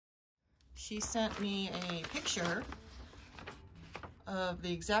she sent me a picture of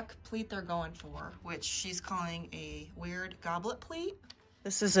the exact pleat they're going for, which she's calling a weird goblet pleat.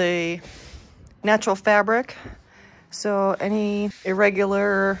 This is a natural fabric, so any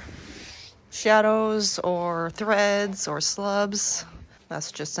irregular shadows or threads or slubs,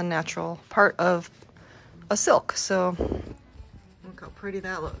 that's just a natural part of a silk. So look how pretty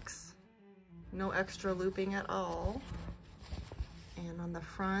that looks. No extra looping at all. And on the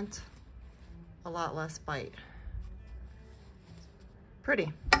front, a lot less bite.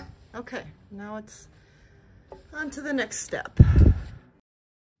 Pretty. Okay, now it's on to the next step.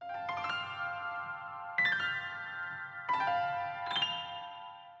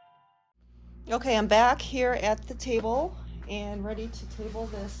 Okay, I'm back here at the table and ready to table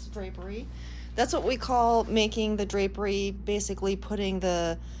this drapery. That's what we call making the drapery, basically putting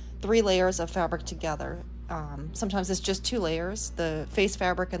the 3 layers of fabric together. Sometimes it's just 2 layers, the face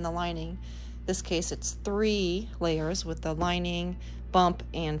fabric and the lining. This case it's 3 layers with the lining, bump,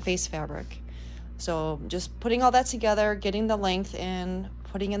 and face fabric. So just putting all that together, getting the length in,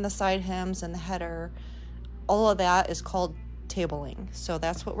 putting in the side hems and the header, all of that is called tabling. So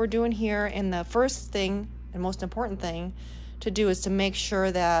that's what we're doing here. And the first thing and most important thing to do is to make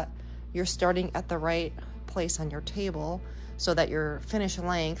sure that you're starting at the right place on your table so that your finish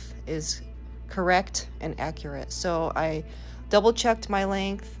length is correct and accurate. So I double checked my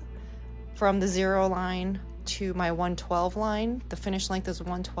length from the 0 line to my 112 line. The finish length is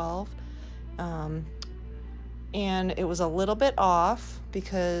 112. And it was a little bit off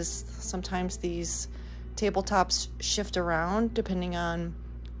because sometimes these tabletops shift around depending on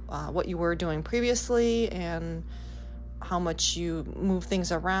what you were doing previously and how much you move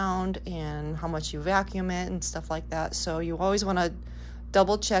things around and how much you vacuum it and stuff like that. So you always want to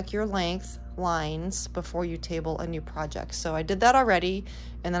double check your length lines before you table a new project. So I did that already,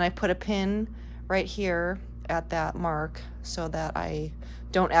 and then I put a pin right here at that mark so that I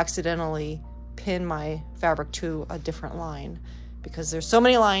don't accidentally pin my fabric to a different line, because there's so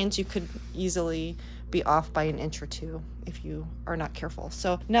many lines you could easily be off by an inch or 2 if you are not careful.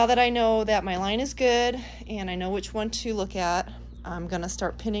 So now that I know that my line is good and I know which one to look at, I'm gonna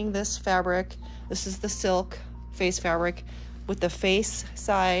start pinning this fabric. This is the silk face fabric with the face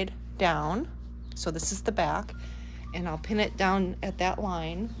side down. So this is the back, and I'll pin it down at that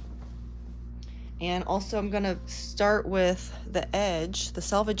line. And also I'm gonna start with the edge, the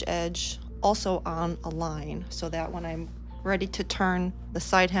selvage edge, also on a line, so that when I'm ready to turn the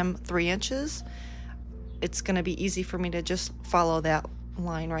side hem 3 inches, it's gonna be easy for me to just follow that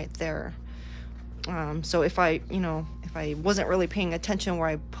line right there. So if I wasn't really paying attention where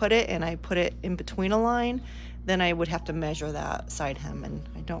I put it and I put it in between a line, then I would have to measure that side hem, and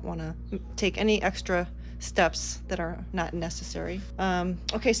I don't wanna take any extra steps that are not necessary.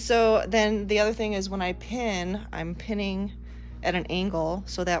 Okay, so then the other thing is when I pin, I'm pinning at an angle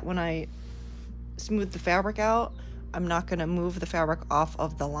so that when I smooth the fabric out, I'm not gonna move the fabric off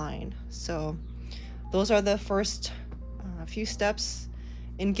of the line. So those are the first few steps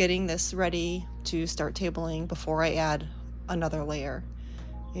in getting this ready to start tabling before I add another layer,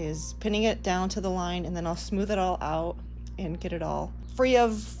 is pinning it down to the line, and then I'll smooth it all out and get it all free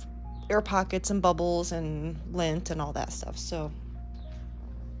of air pockets and bubbles and lint and all that stuff. So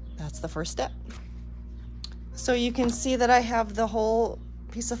that's the first step. So you can see that I have the whole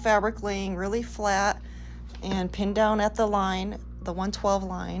piece of fabric laying really flat and pinned down at the line, the 112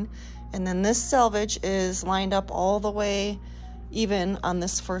 line, and then this selvage is lined up all the way even on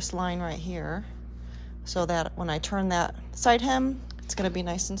this first line right here, so that when I turn that side hem, it's gonna be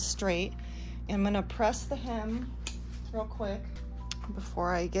nice and straight. And I'm gonna press the hem real quick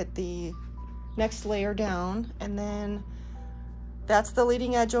before I get the next layer down, and then that's the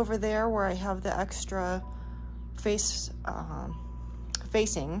leading edge over there where I have the extra facing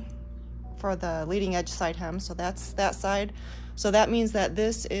for the leading edge side hem. So that's that side. So that means that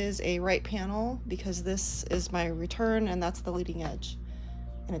this is a right panel because this is my return and that's the leading edge,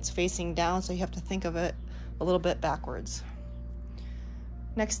 and it's facing down, so you have to think of it a little bit backwards.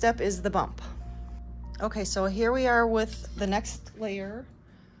 Next step is the bump. Okay, so here we are with the next layer.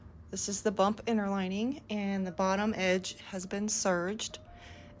 This is the bump inner lining, and the bottom edge has been serged.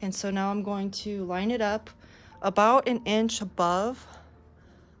 And so now I'm going to line it up about an inch above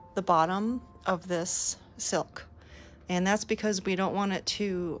the bottom of this silk. And that's because we don't want it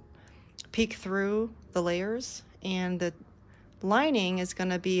to peek through the layers, and the lining is going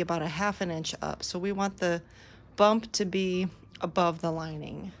to be about a ½ inch up. So we want the bump to be above the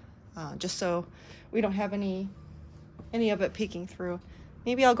lining, just so we don't have any of it peeking through.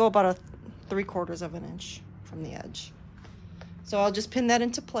 Maybe I'll go about a 3/4 of an inch from the edge. So I'll just pin that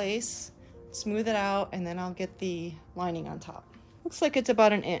into place, smooth it out, and then I'll get the lining on top. Looks like it's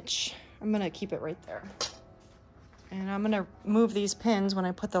about 1 inch. I'm gonna keep it right there. And I'm gonna move these pins when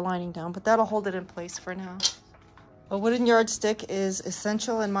I put the lining down, but that'll hold it in place for now. A wooden yardstick is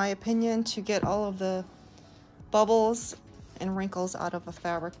essential, in my opinion, to get all of the bubbles and wrinkles out of a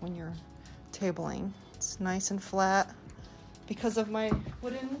fabric when you're tabling. It's nice and flat because of my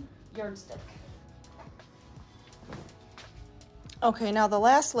wooden yardstick. Okay, now the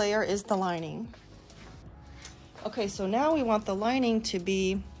last layer is the lining. Okay, so now we want the lining to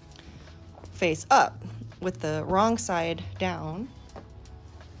be face up with the wrong side down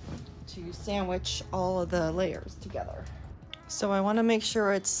to sandwich all of the layers together. So I want to make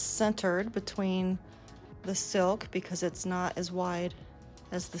sure it's centered between the silk because it's not as wide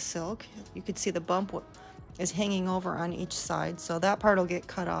as the silk. You can see the bump is hanging over on each side, so that part will get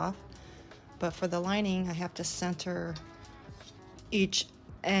cut off. But for the lining, I have to center each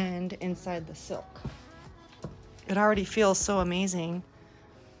end inside the silk. It already feels so amazing.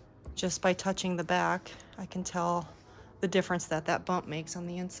 Just by touching the back, I can tell the difference that that bump makes on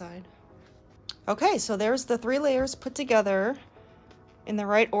the inside. Okay, so there's the 3 layers put together in the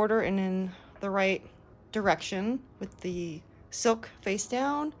right order and in the right direction with the silk face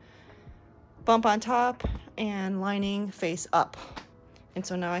down, bump on top, and lining face up. And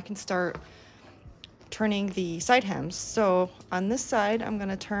so now I can start turning the side hems. So on this side, I'm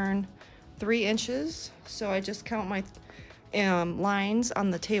gonna turn 3 inches. So I just count my lines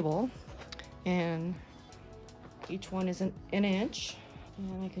on the table, and each one is an inch.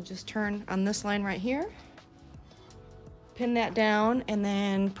 And I can just turn on this line right here, pin that down, and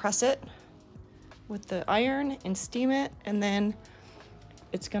then press it with the iron and steam it. And then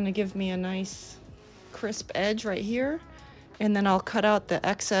it's gonna give me a nice crisp edge right here. And then I'll cut out the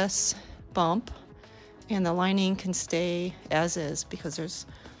excess bump, and the lining can stay as is because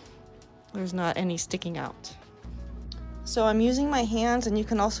there's not any sticking out. So I'm using my hands, and you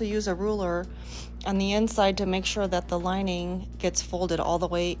can also use a ruler on the inside to make sure that the lining gets folded all the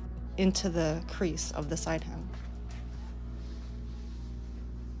way into the crease of the side hem.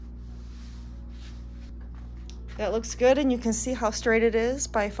 That looks good, and you can see how straight it is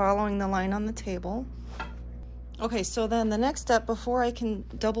by following the line on the table. Okay, so then the next step, before I can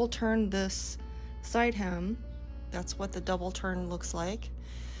double turn this side hem, that's what the double turn looks like.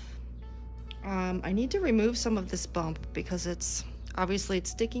 I need to remove some of this bump because it's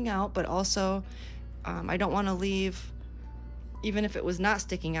sticking out, but also I don't want to leave, even if it was not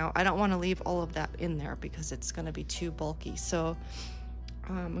sticking out, I don't want to leave all of that in there because it's going to be too bulky. So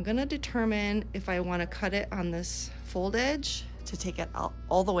I'm going to determine if I want to cut it on this fold edge to take it out,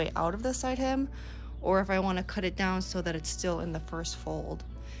 all the way out of the side hem, or if I want to cut it down so that it's still in the first fold.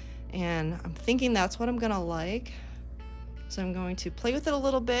 And I'm thinking that's what I'm going to like. So I'm going to play with it a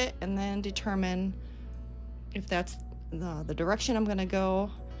little bit and then determine if that's the direction I'm gonna go.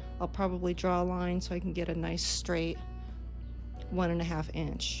 I'll probably draw a line so I can get a nice straight 1.5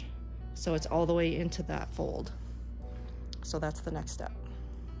 inch. So it's all the way into that fold. So that's the next step.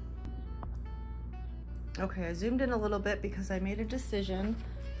 Okay, I zoomed in a little bit because I made a decision.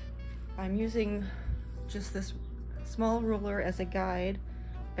 I'm using just this small ruler as a guide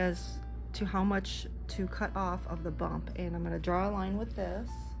as to how much to cut off of the bump, and I'm going to draw a line with this,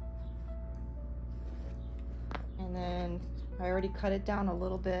 and then I already cut it down a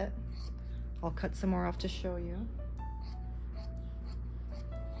little bit. I'll cut some more off to show you.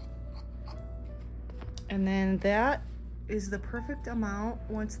 And then that is the perfect amount.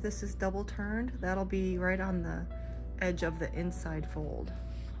 Once this is double turned, that'll be right on the edge of the inside fold.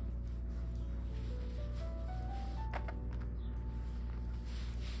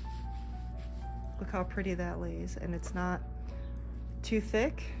 Look how pretty that lays, and it's not too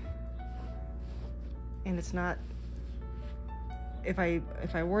thick, and it's not, if I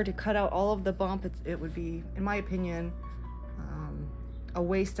were to cut out all of the bump, it would be, in my opinion, a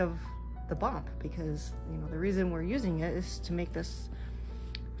waste of the bump, because the reason we're using it is to make this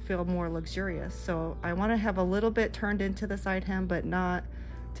feel more luxurious. So I want to have a little bit turned into the side hem, but not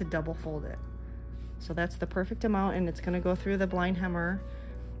to double fold it. So that's the perfect amount, and it's going to go through the blind hemmer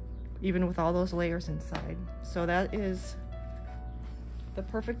even with all those layers inside. So that is the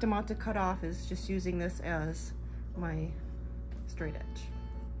perfect amount to cut off, is just using this as my straight edge.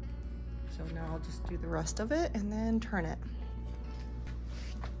 So now I'll just do the rest of it and then turn it.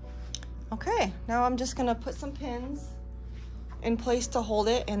 Okay, now I'm just gonna put some pins in place to hold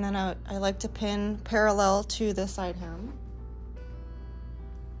it, and then I like to pin parallel to the side hem.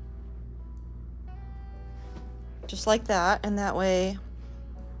 Just like that, and that way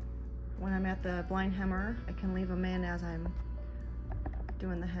when I'm at the blind hemmer, I can leave them in as I'm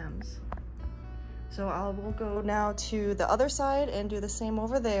doing the hems. So I will go now to the other side and do the same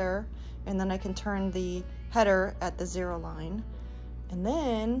over there, and then I can turn the header at the 0 line, and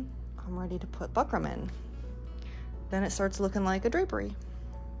then I'm ready to put buckram in. Then it starts looking like a drapery.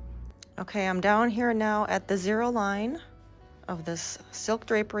 Okay, I'm down here now at the 0 line of this silk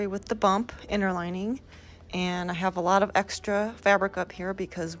drapery with the bump inner lining, and I have a lot of extra fabric up here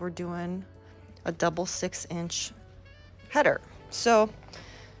because we're doing a double 6-inch header. So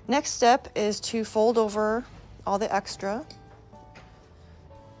next step is to fold over all the extra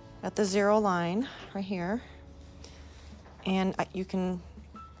at the 0 line right here, and you can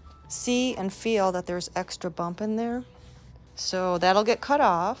see and feel that there's extra bump in there, so that'll get cut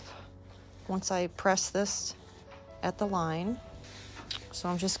off once I press this at the line. So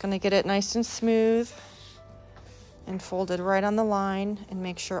I'm just going to get it nice and smooth and folded right on the line, and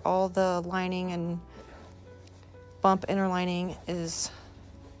make sure all the lining and bump inner lining is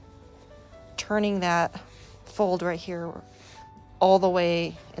turning that fold right here all the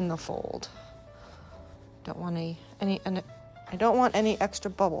way in the fold. Don't want I don't want any extra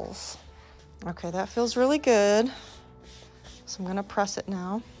bubbles. Okay, that feels really good. So I'm gonna press it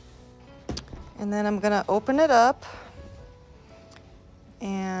now. And then I'm gonna open it up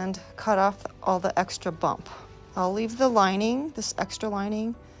and cut off all the extra bump. I'll leave the lining, this extra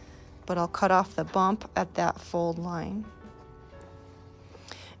lining, but I'll cut off the bump at that fold line.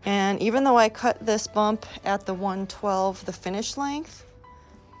 And even though I cut this bump at the 112, the finish length,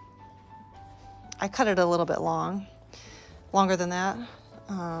 I cut it a little bit longer than that.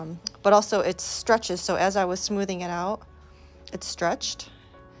 But also it stretches, so as I was smoothing it out, it stretched.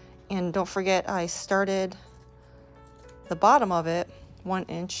 And don't forget, I started the bottom of it 1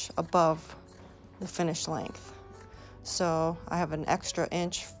 inch above the finish length. So I have an extra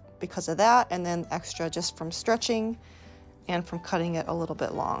inch because of that, and then extra just from stretching and from cutting it a little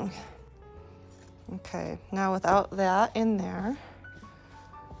bit long. Okay, now without that in there,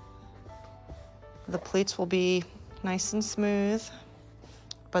 the pleats will be nice and smooth,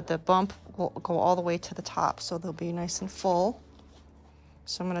 but the bump will go all the way to the top, so they'll be nice and full.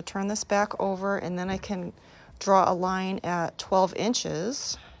 So I'm going to turn this back over, and then I can draw a line at 12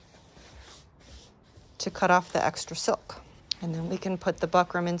 inches to cut off the extra silk. And then we can put the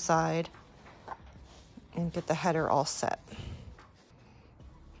buckram inside and get the header all set.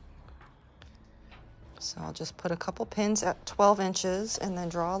 So I'll just put a couple pins at 12 inches and then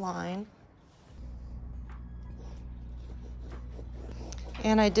draw a line.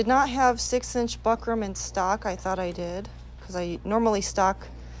 And I did not have 6-inch buckram in stock. I thought I did, because I normally stock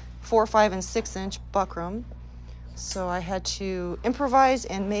 4, 5, and 6-inch buckram. So I had to improvise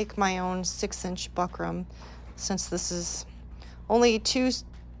and make my own 6-inch buckram, since this is only two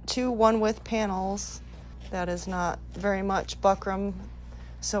 1-width panels. That is not very much buckram,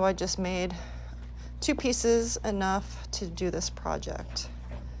 so I just made 2 pieces enough to do this project.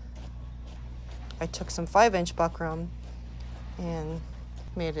 I took some 5-inch buckram and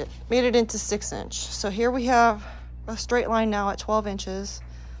made it into 6-inch. So here we have a straight line now at 12 inches.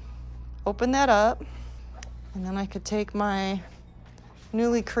 Open that up, and then I could take my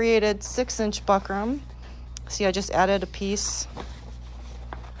newly created 6-inch buckram. See, I just added a piece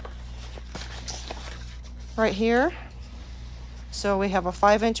right here. So we have a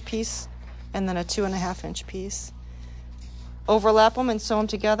 5-inch piece and then a 2.5-inch piece. Overlap them and sew them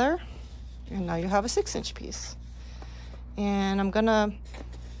together, and now you have a 6-inch piece. And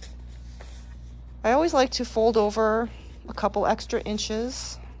I always like to fold over a couple extra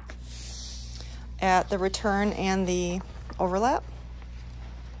inches at the return and the overlap,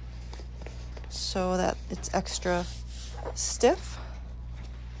 so that it's extra stiff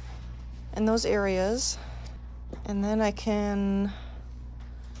in those areas. And then I can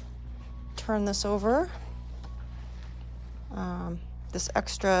turn this over. This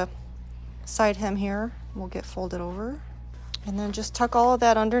extra side hem here will get folded over, and then just tuck all of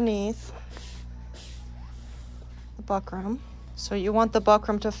that underneath the buckram. So you want the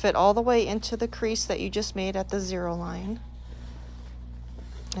buckram to fit all the way into the crease that you just made at the 0 line.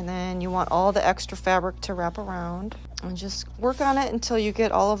 And then you want all the extra fabric to wrap around, and just work on it until you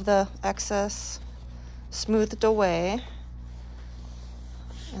get all of the excess smoothed away.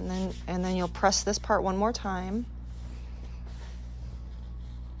 And then you'll press this part one more time.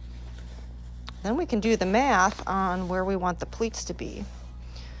 Then we can do the math on where we want the pleats to be.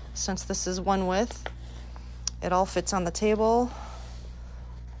 Since this is 1 width, it all fits on the table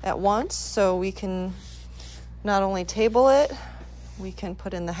at once, so we can not only table it, we can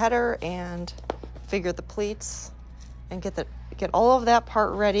put in the header and figure the pleats and get all of that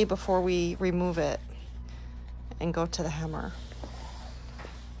part ready before we remove it and go to the hemmer.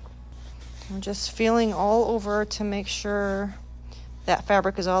 I'm just feeling all over to make sure that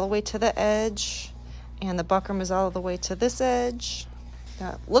fabric is all the way to the edge and the buckram is all the way to this edge.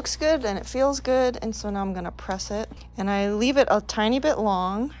 That looks good and it feels good, and so now I'm going to press it. And I leave it a tiny bit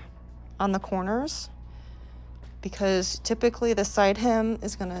long on the corners because typically the side hem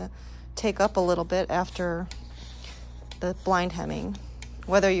is going to take up a little bit after the blind hemming.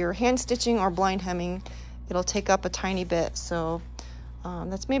 Whether you're hand stitching or blind hemming, it'll take up a tiny bit. So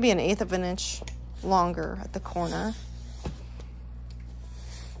that's maybe 1/8 of an inch longer at the corner.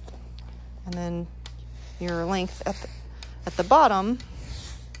 And then your length at the bottom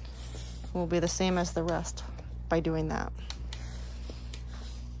will be the same as the rest by doing that.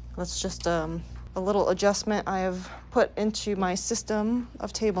 That's just a little adjustment I have put into my system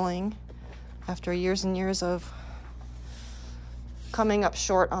of tabling after years and years of coming up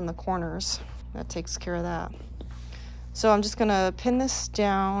short on the corners. That takes care of that. So I'm just gonna pin this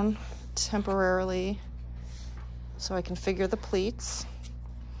down temporarily so I can figure the pleats.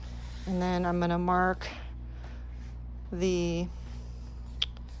 And then I'm gonna mark the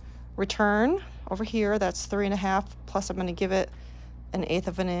return over here. That's 3.5, plus I'm gonna give it 1/8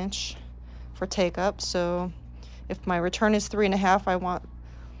 of an inch for take up. So if my return is 3.5, I want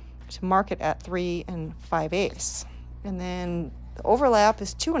to mark it at 3 5/8. And then the overlap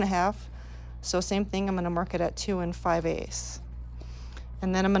is 2.5. So same thing, I'm gonna mark it at 2 5/8.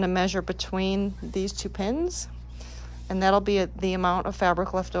 And then I'm gonna measure between these two pins, and that'll be the amount of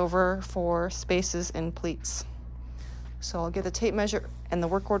fabric left over for spaces and pleats. So I'll get the tape measure and the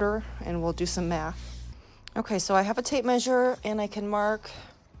work order and we'll do some math. Okay, so I have a tape measure and I can mark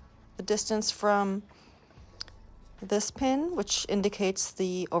the distance from this pin, which indicates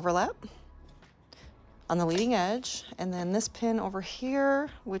the overlap on the leading edge, and then this pin over here,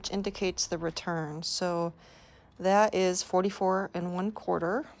 which indicates the return. So that is 44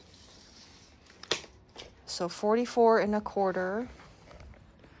 1/4. So 44 1/4,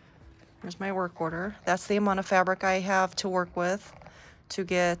 here's my work order. That's the amount of fabric I have to work with to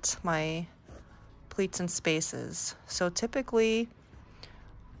get my pleats and spaces. So typically,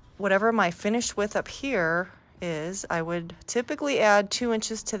 whatever my finished width up here is, I would typically add 2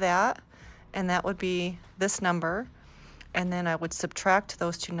 inches to that, and that would be this number. And then I would subtract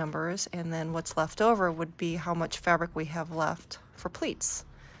those two numbers, and then what's left over would be how much fabric we have left for pleats.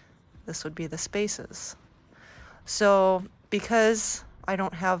 This would be the spaces. So because I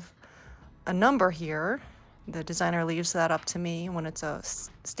don't have a number here, the designer leaves that up to me when it's a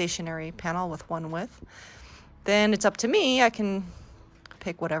stationary panel with one width. Then it's up to me. I can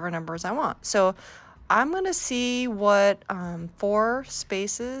pick whatever numbers I want. So I'm going to see what 4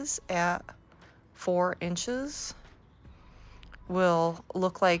 spaces at 4 inches will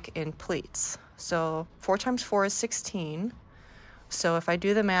look like in pleats. So 4 times 4 is 16. So if I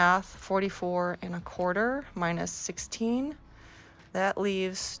do the math, 44 1/4 minus 16, that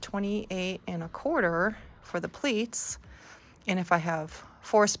leaves 28 1/4 for the pleats. And if I have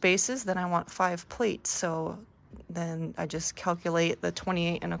 4 spaces, then I want 5 pleats. So then I just calculate the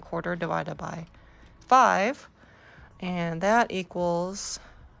 28 1/4 divided by 5, and that equals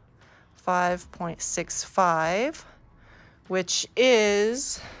 5.65, which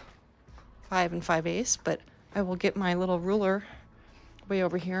is 5 5/8, but I will get my little ruler way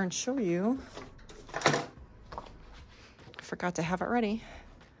over here and show you. I forgot to have it ready.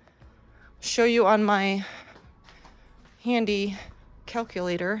 Show you on my handy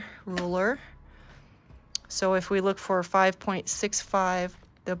calculator ruler. So if we look for 5.65,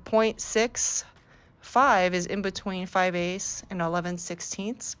 the 0.65 is in between 5/8 and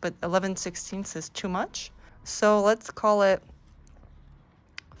 11/16, but 11/16 is too much. So let's call it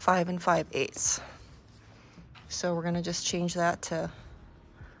 5 5/8. So we're gonna just change that to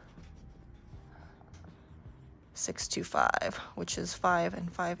 625, which is 5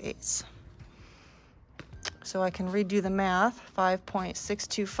 5/8. So I can redo the math,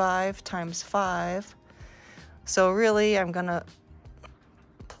 5.625 times 5. So really I'm gonna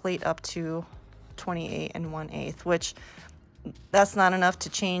plate up to 28 1/8, which that's not enough to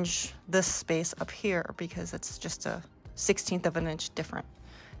change this space up here because it's just a 1/16 of an inch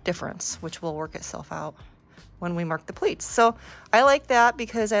difference, which will work itself out when we mark the pleats. So I like that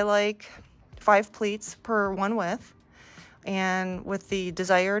because I like 5 pleats per one width, and with the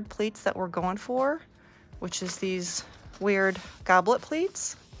desired pleats that we're going for, which is these weird goblet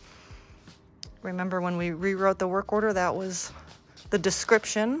pleats. Remember when we rewrote the work order, that was the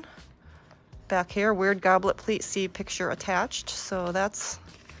description back here, weird goblet pleat, see picture attached. So that's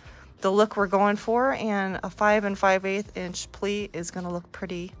the look we're going for, and a 5 5/8 inch pleat is gonna look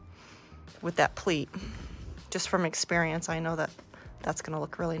pretty with that pleat. Just from experience, I know that that's gonna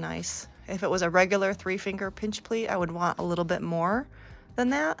look really nice. If it was a regular 3-finger pinch pleat, I would want a little bit more than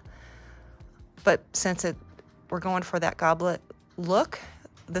that. But since we're going for that goblet look,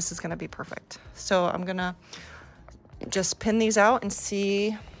 this is gonna be perfect. So I'm gonna just pin these out and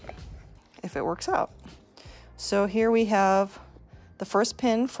see if it works out. So here we have the first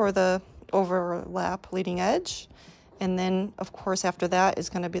pin for the overlap leading edge. And then of course after that is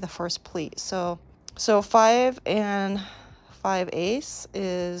gonna be the first pleat. So 5 and 5/8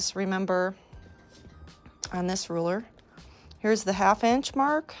 is, remember, on this ruler. Here's the 1/2 inch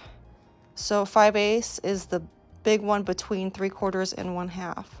mark. So 5/8 is the big one between 3/4 and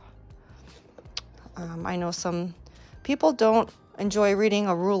 1/2. I know some people don't enjoy reading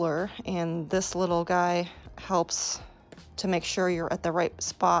a ruler, and this little guy helps to make sure you're at the right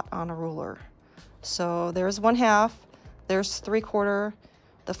spot on a ruler. So there's 1/2, there's 3/4,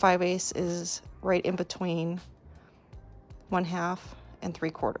 the 5/8 is right in between 1/2 and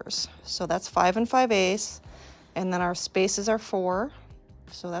 3/4. So that's 5 and 5/8, and then our spaces are 4,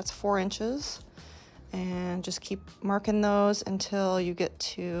 so that's 4 inches. And just keep marking those until you get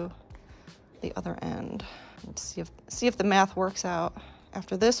to the other end. Let's see if the math works out.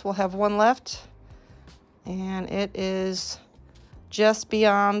 After this, we'll have one left, and it is just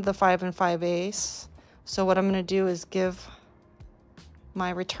beyond the 5 and 5/8. So what I'm going to do is give my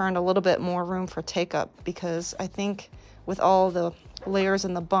return a little bit more room for take up, because I think with all the layers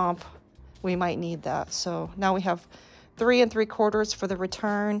in the bump, we might need that. So now we have 3 and 3/4 for the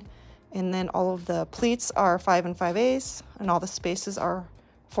return, and then all of the pleats are 5 and 5/8, and all the spaces are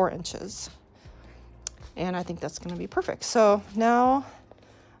 4 inches. And I think that's going to be perfect. So now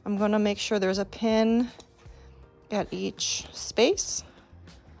I'm going to make sure there's a pin at each space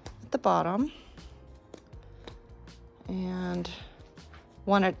at the bottom, and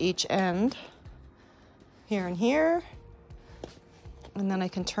one at each end, here and here. And then I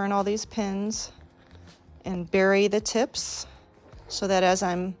can turn all these pins and bury the tips so that as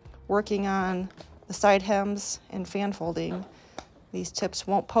I'm working on the side hems and fan folding, these tips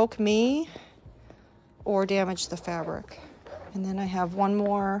won't poke me or damage the fabric. And then I have one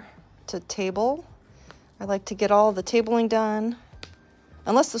more to table. I like to get all the tabling done.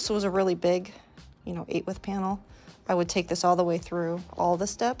 Unless this was a really big, 8-width panel, I would take this all the way through all the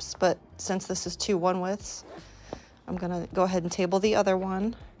steps, but since this is 2 1-widths, I'm gonna go ahead and table the other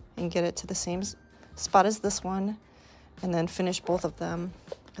one and get it to the same spot as this one, and then finish both of them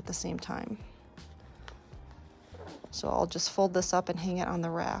at the same time. So I'll just fold this up and hang it on the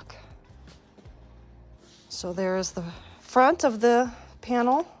rack. So there's the front of the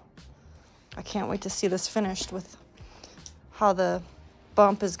panel. I can't wait to see this finished with how the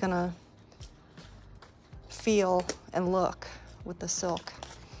bump is gonna feel and look with the silk.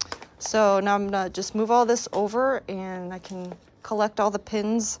 So now I'm gonna just move all this over, and I can collect all the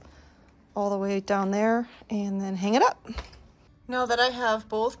pins all the way down there and then hang it up. Now that I have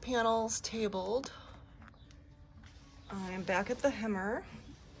both panels tabled, I'm back at the hemmer,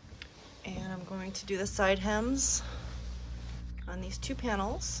 and I'm going to do the side hems on these 2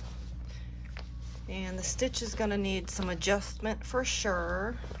 panels. And the stitch is gonna need some adjustment for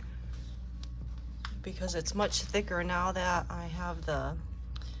sure, because it's much thicker now that I have the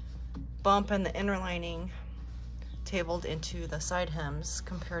bump and the inner lining tabled into the side hems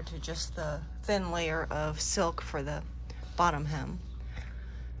compared to just the thin layer of silk for the bottom hem.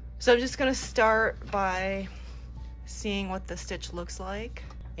 So I'm just gonna start by seeing what the stitch looks like,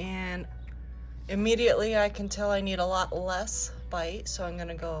 and immediately I can tell I need a lot less bite, so I'm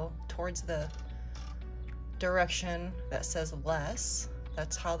gonna go towards the direction that says less.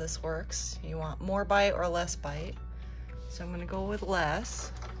 That's how this works. You want more bite or less bite. So I'm gonna go with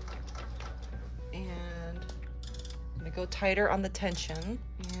less, and I'm gonna go tighter on the tension,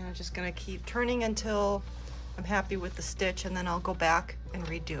 and I'm just gonna keep turning until I'm happy with the stitch, and then I'll go back and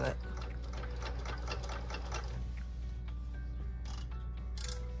redo it.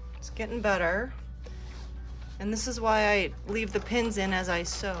 It's getting better, and this is why I leave the pins in as I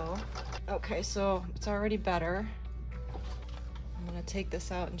sew. Okay, so it's already better. I'm gonna take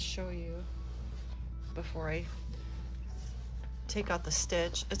this out and show you before I take out the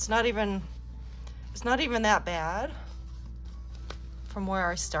stitch. It's not even that bad from where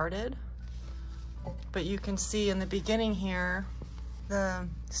I started, but you can see in the beginning here, the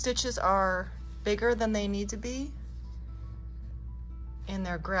stitches are bigger than they need to be, and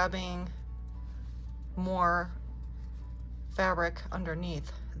they're grabbing more fabric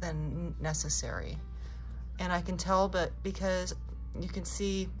underneath than necessary. And I can tell, but because you can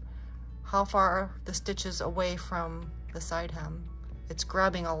see how far the stitch is away from the side hem, it's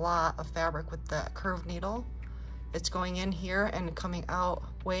grabbing a lot of fabric with that curved needle, it's going in here and coming out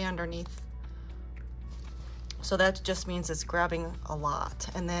way underneath. So that just means it's grabbing a lot.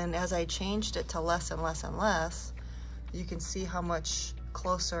 And then as I changed it to less and less and less, you can see how much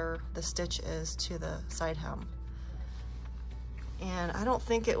closer the stitch is to the side hem. And I don't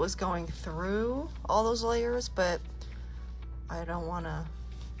think it was going through all those layers, but I don't want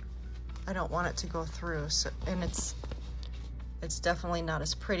it to go through. So, and it's definitely not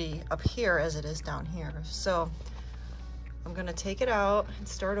as pretty up here as it is down here. So I'm gonna take it out and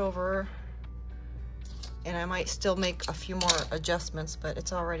start over, and I might still make a few more adjustments, but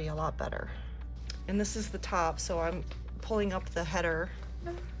it's already a lot better. And this is the top, so I'm pulling up the header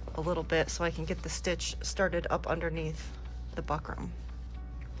a little bit so I can get the stitch started up underneath the buckram.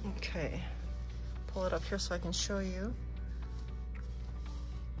 Okay, pull it up here so I can show you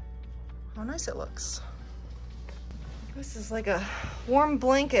how nice it looks. This is like a warm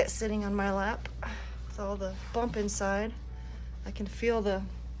blanket sitting on my lap with all the bump inside. I can feel the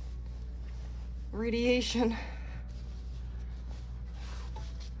radiation.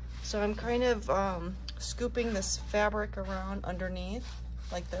 So I'm kind of scooping this fabric around underneath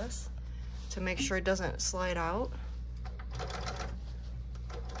like this to make sure it doesn't slide out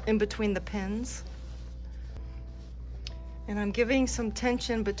in between the pins. And I'm giving some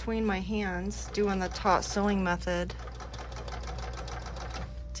tension between my hands, doing the taut sewing method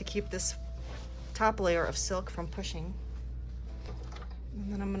to keep this top layer of silk from pushing.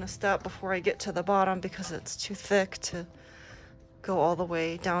 And then I'm gonna stop before I get to the bottom because it's too thick to go all the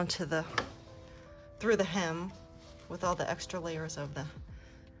way down to through the hem with all the extra layers of the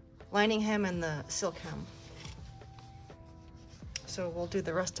lining hem and the silk hem. So we'll do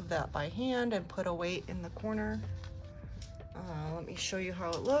the rest of that by hand and put a weight in the corner. Let me show you how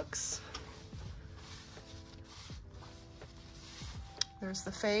it looks. There's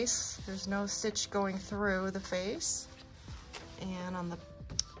the face. There's no stitch going through the face. And on the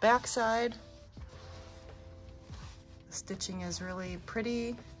back side, the stitching is really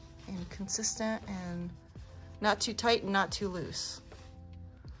pretty and consistent and not too tight and not too loose.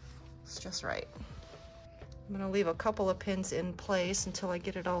 It's just right. I'm gonna leave a couple of pins in place until I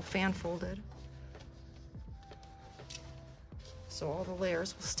get it all fan folded, so all the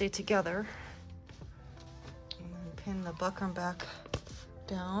layers will stay together. And then pin the buckram back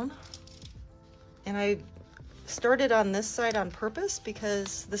down. And I started on this side on purpose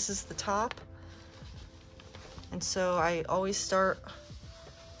because this is the top. And so I always start,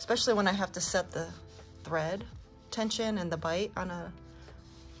 especially when I have to set the thread tension and the bite on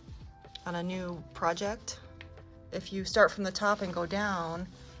a new project. If you start from the top and go down,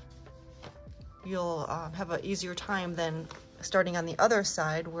 you'll have an easier time than starting on the other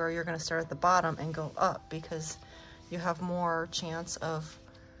side where you're going to start at the bottom and go up, because you have more chance of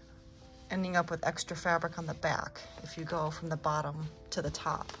ending up with extra fabric on the back if you go from the bottom to the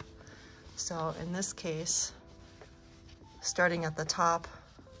top. So in this case, starting at the top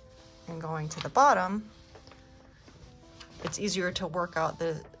and going to the bottom, it's easier to work out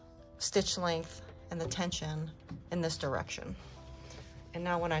the stitch length and the tension in this direction. And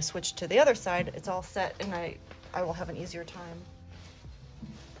now when I switch to the other side, it's all set and I will have an easier time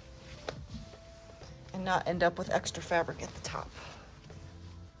and not end up with extra fabric at the top.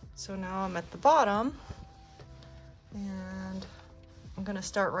 So now I'm at the bottom and I'm gonna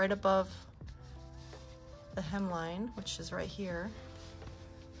start right above the hemline, which is right here.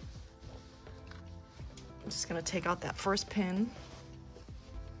 I'm just gonna take out that first pin.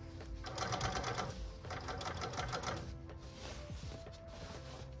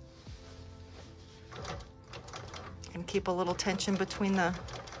 And keep a little tension between the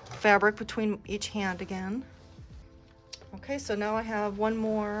fabric between each hand again. Okay, so now I have one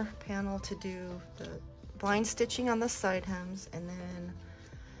more panel to do the blind stitching on the side hems, and then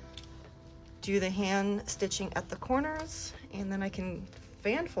do the hand stitching at the corners, and then I can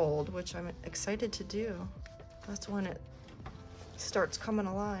fan fold, which I'm excited to do. That's when it starts coming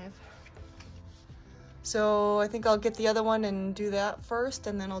alive. So I think I'll get the other one and do that first,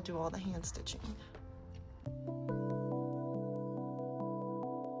 and then I'll do all the hand stitching.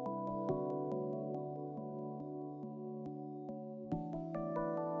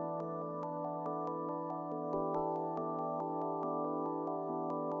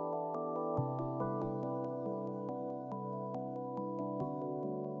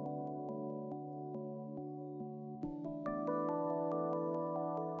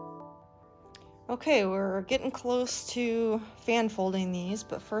 Okay, we're getting close to fan folding these,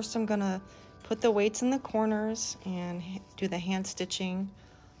 but first I'm gonna put the weights in the corners and do the hand stitching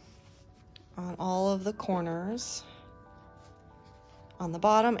on all of the corners on the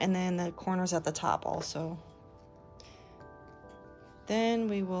bottom, and then the corners at the top also. Then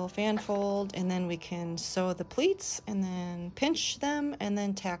we will fan fold, and then we can sew the pleats and then pinch them and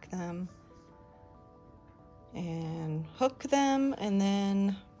then tack them and hook them and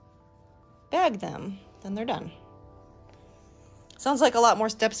then bag them. Then they're done. Sounds like a lot more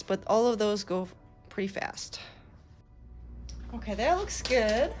steps, but all of those go pretty fast. Okay, that looks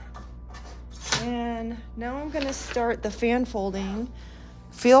good. And now I'm gonna start the fan folding.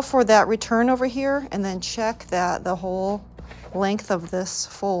 Feel for that return over here and then check that the whole length of this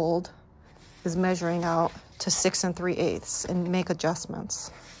fold is measuring out to 6 3/8 and make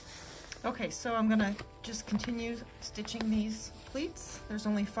adjustments. Okay, so I'm gonna just continue stitching these pleats. There's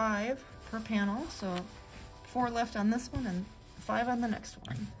only 5 per panel, so 4 left on this one and 5 on the next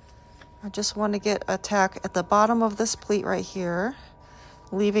one. I just want to get a tack at the bottom of this pleat right here,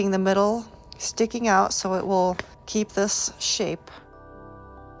 leaving the middle sticking out so it will keep this shape.